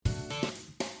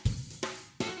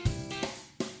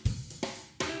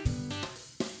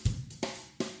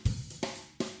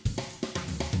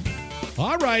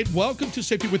All right, welcome to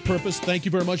Safety with Purpose. Thank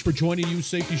you very much for joining you,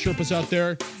 Safety Sherpas out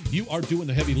there. You are doing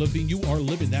the heavy lifting. You are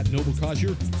living that noble cause.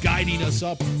 You're guiding us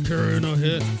up, carrying a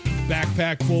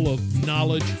backpack full of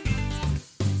knowledge,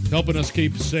 helping us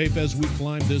keep safe as we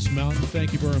climb this mountain.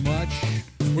 Thank you very much.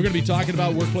 We're going to be talking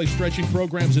about workplace stretching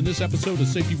programs in this episode of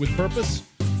Safety with Purpose.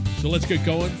 So let's get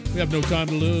going. We have no time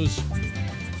to lose.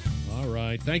 All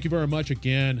right. Thank you very much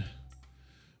again.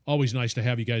 Always nice to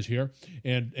have you guys here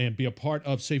and be a part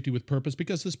of Safety with Purpose,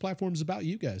 because this platform is about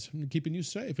you guys and keeping you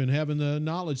safe and having the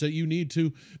knowledge that you need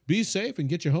to be safe and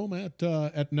get you home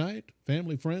at night,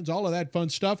 family, friends, all of that fun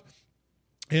stuff.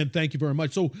 And thank you very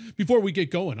much. So before we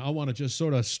get going, I want to just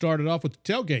sort of start it off with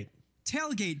the tailgate.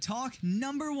 Tailgate talk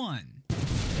number one.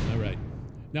 All right.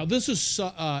 Now, this is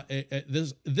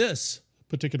this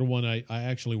particular one I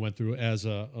actually went through as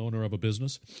a owner of a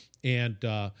business and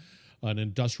an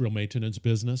industrial maintenance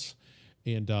business.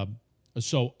 And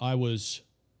so I was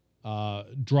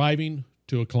driving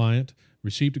to a client,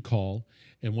 received a call,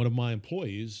 and one of my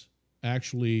employees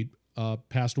actually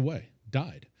passed away,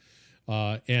 died.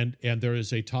 And there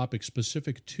is a topic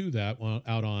specific to that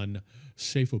out on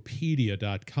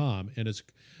safeopedia.com, and it's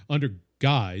under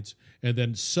guides, and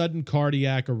then sudden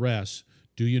cardiac arrest.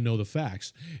 Do you know the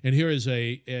facts? And here is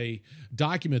a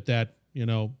document that, you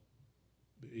know,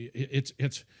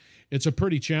 it's a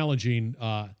pretty challenging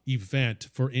event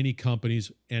for any companies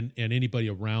and anybody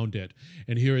around it.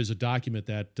 And here is a document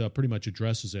that pretty much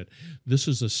addresses it. This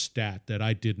is a stat that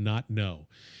I did not know.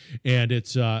 And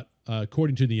it's,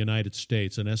 according to the United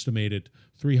States, an estimated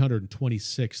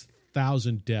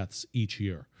 326,000 deaths each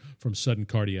year from sudden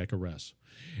cardiac arrest.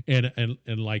 And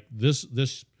like this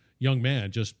young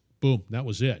man, just boom, that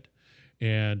was it.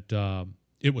 And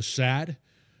it was sad.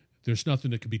 There's nothing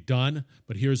that can be done,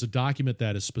 but here's a document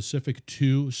that is specific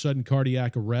to sudden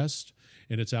cardiac arrest,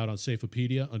 and it's out on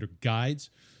Safeopedia under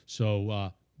guides.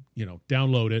 So,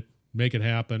 download it, make it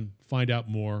happen, find out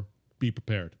more, be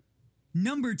prepared.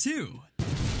 Number two.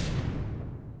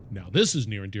 Now, this is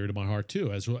near and dear to my heart,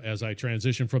 too, as I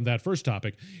transition from that first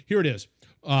topic. Here it is.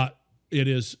 It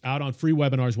is out on free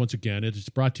webinars once again. It is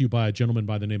brought to you by a gentleman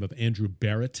by the name of Andrew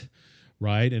Barrett.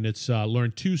 Right, and it's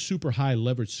learn 2 super high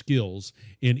leverage skills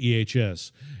in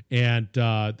EHS, and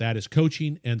that is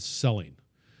coaching and selling,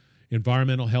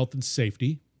 environmental health and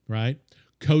safety, right?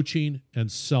 Coaching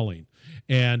and selling,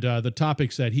 and the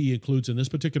topics that he includes in this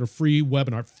particular free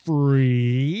webinar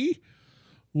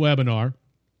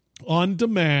on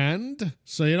demand.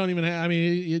 So you don't even have. I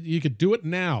mean, you could do it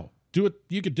now. Do it.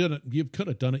 You could do it. You could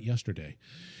have done it yesterday.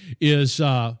 Is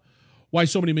why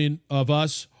so many of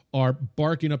us are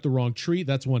barking up the wrong tree.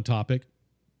 That's one topic.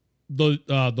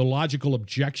 The logical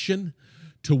objection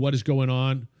to what is going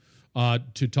on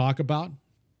to talk about,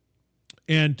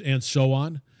 and so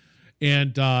on.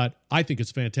 And I think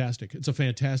it's fantastic. It's a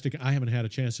fantastic. I haven't had a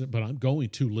chance, but I'm going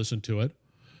to listen to it.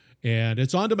 And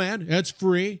it's on demand. It's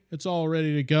free. It's all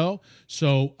ready to go.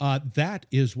 So that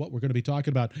is what we're going to be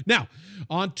talking about. Now,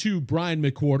 on to Brian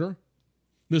McWhorter,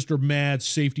 Mr. Mad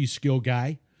Safety Skill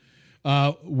Guy.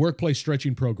 Workplace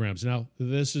stretching programs. Now,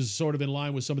 this is sort of in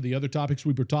line with some of the other topics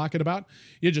we were talking about.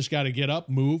 You just got to get up,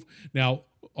 move. Now,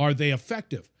 are they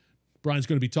effective? Brian's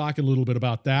going to be talking a little bit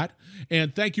about that.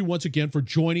 And thank you once again for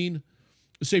joining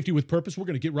Safety with Purpose. We're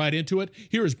going to get right into it.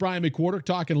 Here is Brian McWhorter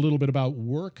talking a little bit about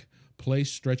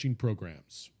workplace stretching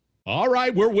programs. All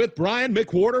right, we're with Brian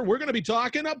McWhorter. We're going to be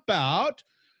talking about,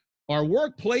 are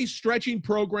workplace stretching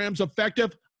programs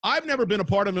effective? I've never been a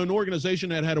part of an organization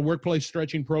that had a workplace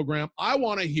stretching program. I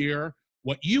want to hear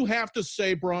what you have to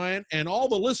say, Brian, and all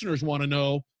the listeners want to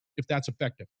know if that's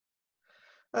effective.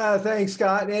 Thanks,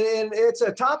 Scott. And it's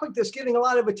a topic that's getting a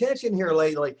lot of attention here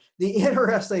lately. The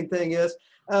interesting thing is,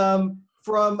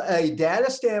 from a data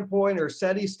standpoint or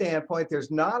study standpoint, there's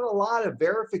not a lot of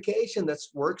verification that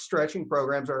work stretching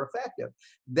programs are effective.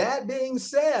 That being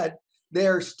said,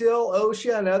 there's still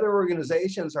OSHA and other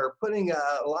organizations are putting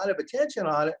a lot of attention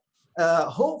on it.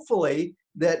 Hopefully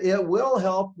that it will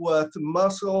help with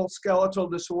muscle skeletal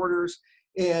disorders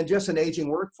and just an aging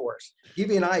workforce. Give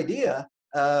you an idea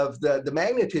of the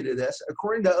magnitude of this.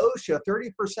 According to OSHA,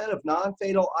 30% of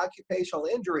non-fatal occupational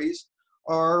injuries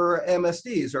are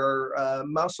MSDs, or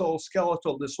muscle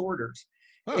skeletal disorders.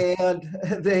 Huh. And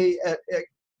they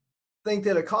think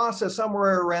that it costs us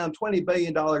somewhere around $20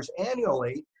 billion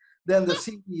annually. Then the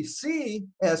CDC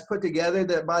has put together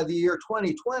that by the year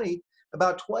 2020,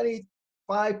 about 25%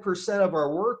 of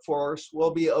our workforce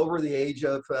will be over the age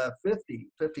of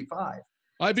 55.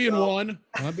 I being one,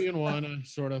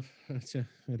 sort of,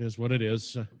 it is what it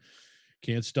is.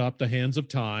 Can't stop the hands of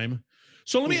time.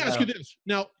 So let me ask you this.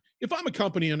 Now, if I'm a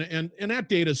company and that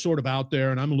data is sort of out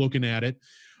there and I'm looking at it,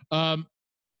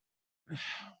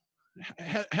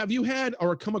 have you had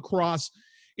or come across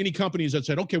any companies that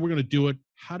said, okay, we're going to do it?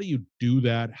 How do you do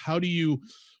that? How do you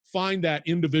find that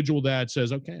individual that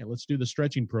says, okay, let's do the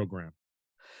stretching program?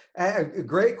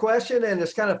 Great question, and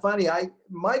it's kind of funny.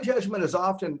 My judgment is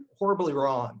often horribly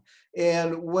wrong.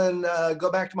 And when go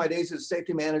back to my days as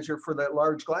safety manager for that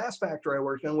large glass factory I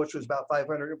worked in, which was about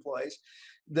 500 employees,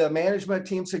 the management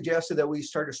team suggested that we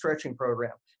start a stretching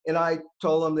program, and I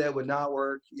told them that would not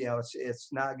work. It's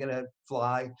not going to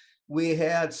fly. We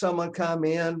had someone come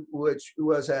in, which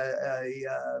was a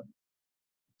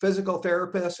physical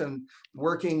therapist and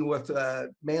working with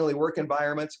mainly work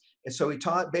environments. And so he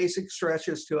taught basic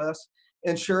stretches to us.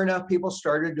 And sure enough, people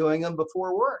started doing them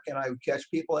before work. And I would catch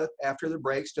people after the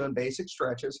breaks doing basic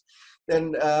stretches.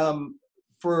 Then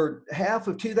for half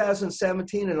of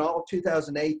 2017 and all of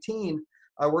 2018,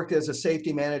 I worked as a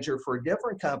safety manager for a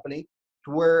different company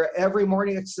where every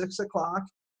morning at 6 o'clock,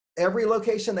 every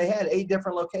location they had, 8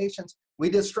 different locations, we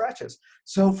did stretches.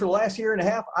 So for the last year and a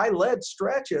half, I led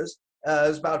stretches. It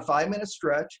was about a 5-minute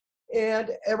stretch,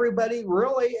 and everybody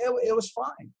really, it was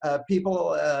fine.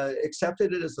 People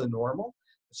accepted it as the normal.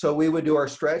 So we would do our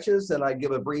stretches, and I'd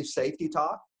give a brief safety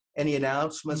talk, any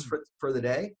announcements for the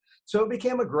day. So it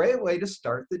became a great way to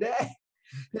start the day.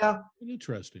 Now,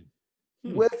 interesting.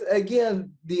 With,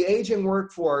 again, the aging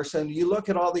workforce, and you look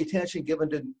at all the attention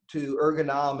given to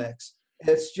ergonomics,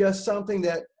 it's just something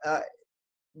that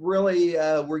really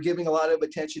we're giving a lot of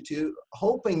attention to,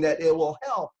 hoping that it will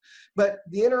help. But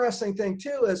the interesting thing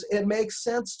too is it makes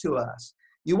sense to us.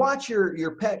 You watch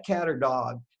your pet cat or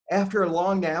dog, after a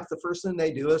long nap, the first thing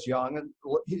they do is yawn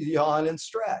and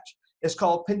stretch. It's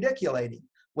called pendiculating.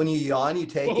 When you yawn, you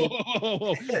take it.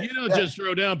 You don't just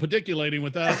throw down pendiculating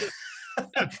without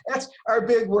That's our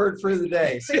big word for the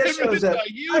day. See, it shows that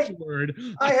a huge word.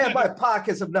 I have my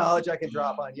pockets of knowledge I can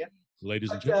drop on you.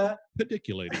 Ladies and gentlemen,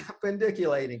 pendiculating.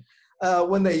 Pendiculating.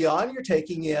 When they yawn, you're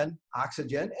taking in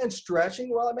oxygen, and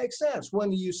stretching, well, it makes sense.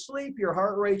 When you sleep, your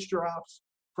heart rate drops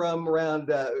from around,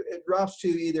 it drops to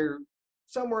either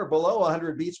somewhere below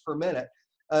 100 beats per minute.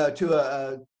 To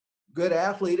a good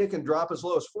athlete, it can drop as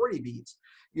low as 40 beats.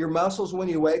 Your muscles, when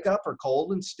you wake up, are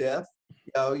cold and stiff.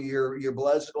 Your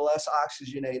blood's less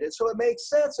oxygenated. So it makes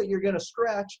sense that you're going to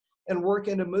stretch and work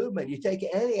into movement. You take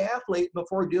any athlete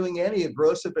before doing any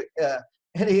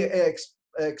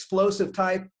explosive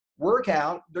type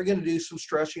workout, they're going to do some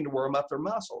stretching to warm up their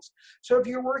muscles. So if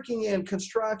you're working in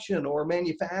construction or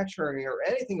manufacturing or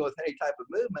anything with any type of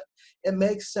movement, it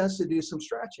makes sense to do some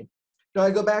stretching. Now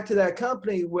I go back to that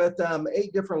company with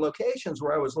 8 different locations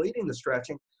where I was leading the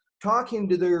stretching, talking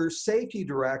to their safety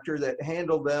director that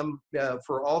handled them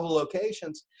for all the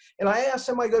locations. And I asked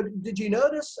him, I go, did you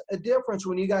notice a difference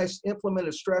when you guys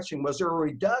implemented stretching? Was there a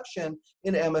reduction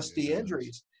in MSD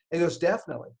injuries? And he goes,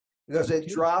 definitely. Because it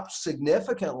dropped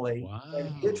significantly. Wow.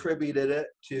 And he attributed it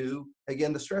to,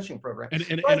 again, the stretching program.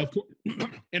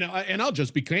 And I'll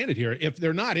just be candid here. If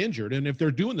they're not injured and if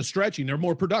they're doing the stretching, they're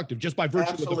more productive just by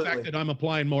virtue of the fact that I'm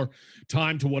applying more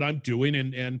time to what I'm doing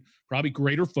and probably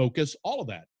greater focus, all of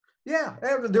that. Yeah,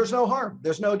 there's no harm.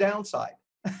 There's no downside.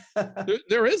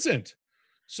 There isn't.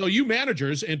 So you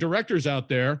managers and directors out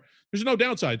there, there's no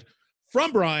downside.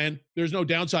 From Brian, there's no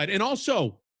downside. And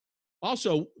also,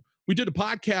 we did a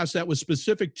podcast that was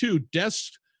specific to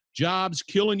desk jobs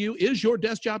killing you. Is your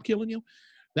desk job killing you?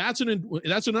 That's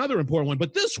another important one.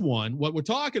 But this one, what we're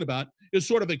talking about, is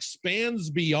sort of expands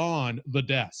beyond the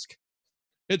desk.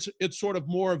 It's sort of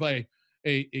more of a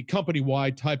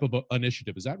company-wide type of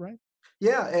initiative. Is that right?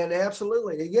 Yeah, and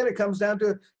absolutely. Again, it comes down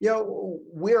to,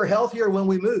 we're healthier when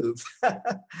we move.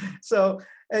 So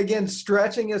again,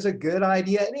 stretching is a good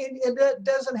idea. And it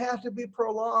doesn't have to be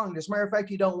prolonged. As a matter of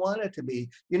fact, you don't want it to be.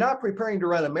 You're not preparing to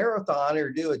run a marathon or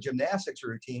do a gymnastics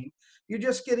routine. You're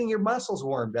just getting your muscles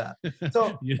warmed up.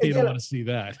 So you don't want to see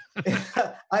that.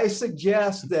 I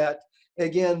suggest that,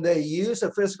 again, they use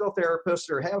a physical therapist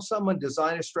or have someone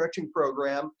design a stretching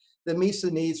program that meets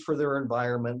the needs for their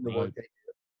environment and the work they do.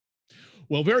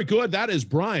 Well, very good. That is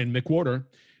Brian McWhorter.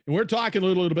 And we're talking a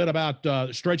little bit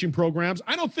about stretching programs.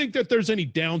 I don't think that there's any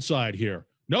downside here.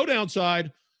 No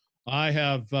downside. I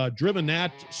have driven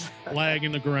that flag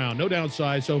in the ground. No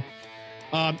downside. So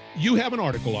you have an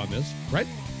article on this, right?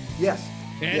 Yes.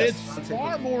 And yes, it's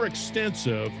far more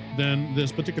extensive than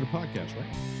this particular podcast, right?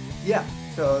 Yeah.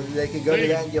 So they can go to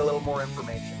that and get a little more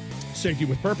information. Safety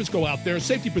with Purpose. Go out there.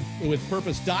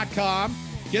 safetywithpurpose.com.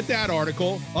 Get that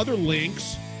article, other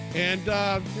links. And,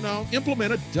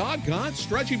 implement a doggone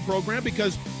stretching program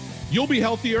because you'll be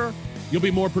healthier, you'll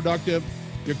be more productive,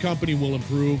 your company will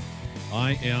improve.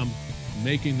 I am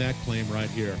making that claim right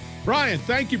here. Brian,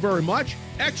 thank you very much.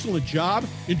 Excellent job.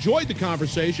 Enjoyed the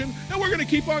conversation, and we're going to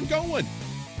keep on going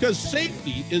because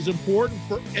safety is important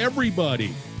for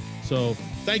everybody. So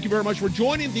thank you very much for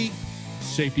joining the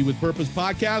Safety with Purpose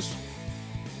podcast.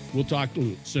 We'll talk to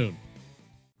you soon.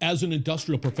 As an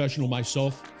industrial professional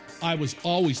myself, I was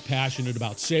always passionate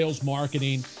about sales,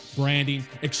 marketing, branding,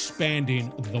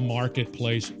 expanding the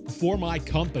marketplace for my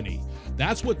company.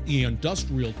 That's what the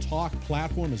Industrial Talk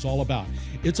platform is all about.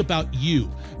 It's about you,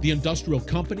 the industrial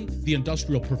company, the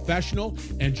industrial professional,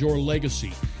 and your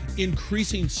legacy.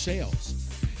 Increasing sales,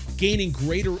 gaining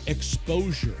greater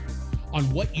exposure on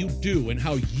what you do and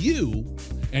how you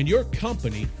and your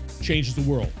company changes the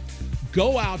world.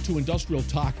 Go out to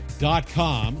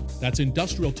industrialtalk.com. That's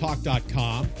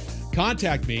industrialtalk.com.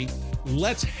 Contact me.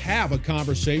 Let's have a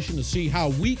conversation to see how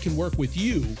we can work with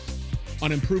you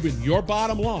on improving your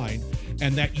bottom line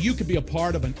and that you can be a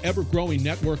part of an ever-growing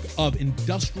network of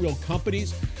industrial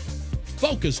companies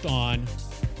focused on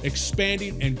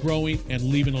expanding and growing and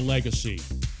leaving a legacy.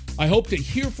 I hope to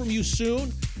hear from you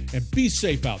soon, and be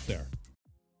safe out there.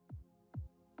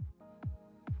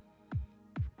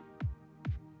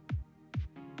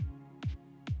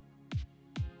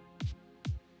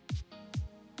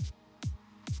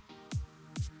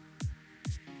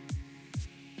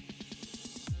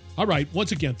 All right.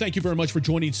 Once again, thank you very much for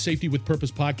joining Safety with Purpose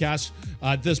podcast.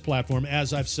 This platform,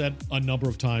 as I've said a number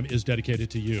of times, is dedicated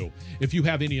to you. If you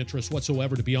have any interest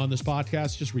whatsoever to be on this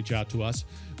podcast, just reach out to us.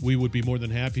 We would be more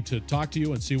than happy to talk to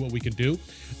you and see what we can do.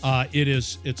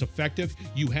 It's effective.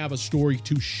 You have a story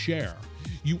to share.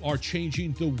 You are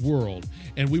changing the world,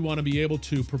 and we want to be able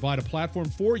to provide a platform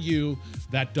for you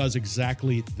that does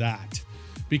exactly that.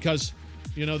 Because,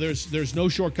 you know, there's no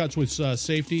shortcuts with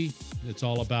safety. It's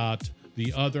all about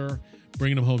the other,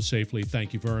 bringing them home safely.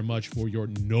 Thank you very much for your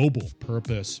noble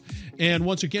purpose. And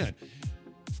once again,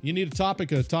 you need a topic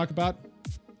to talk about,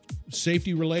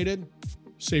 safety related,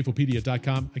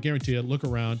 safeopedia.com. I guarantee you, look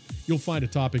around. You'll find a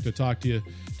topic to talk to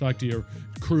your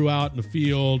crew out in the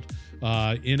field,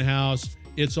 in-house.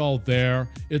 It's all there.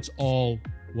 It's all,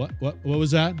 what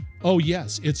was that? Oh,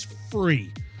 yes, it's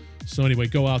free. So anyway,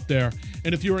 go out there.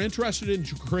 And if you're interested in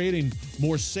creating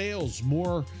more sales,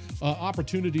 more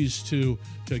opportunities to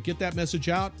get that message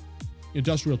out,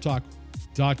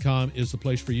 industrialtalk.com is the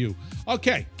place for you.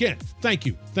 Okay, again, thank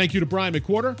you. Thank you to Brian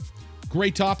McWhorter.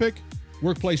 Great topic,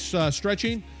 workplace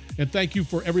stretching. And thank you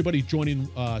for everybody joining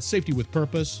Safety with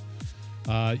Purpose.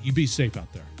 You be safe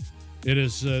out there. It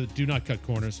is, do not cut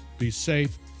corners. Be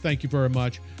safe. Thank you very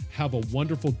much. Have a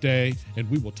wonderful day, and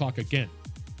we will talk again.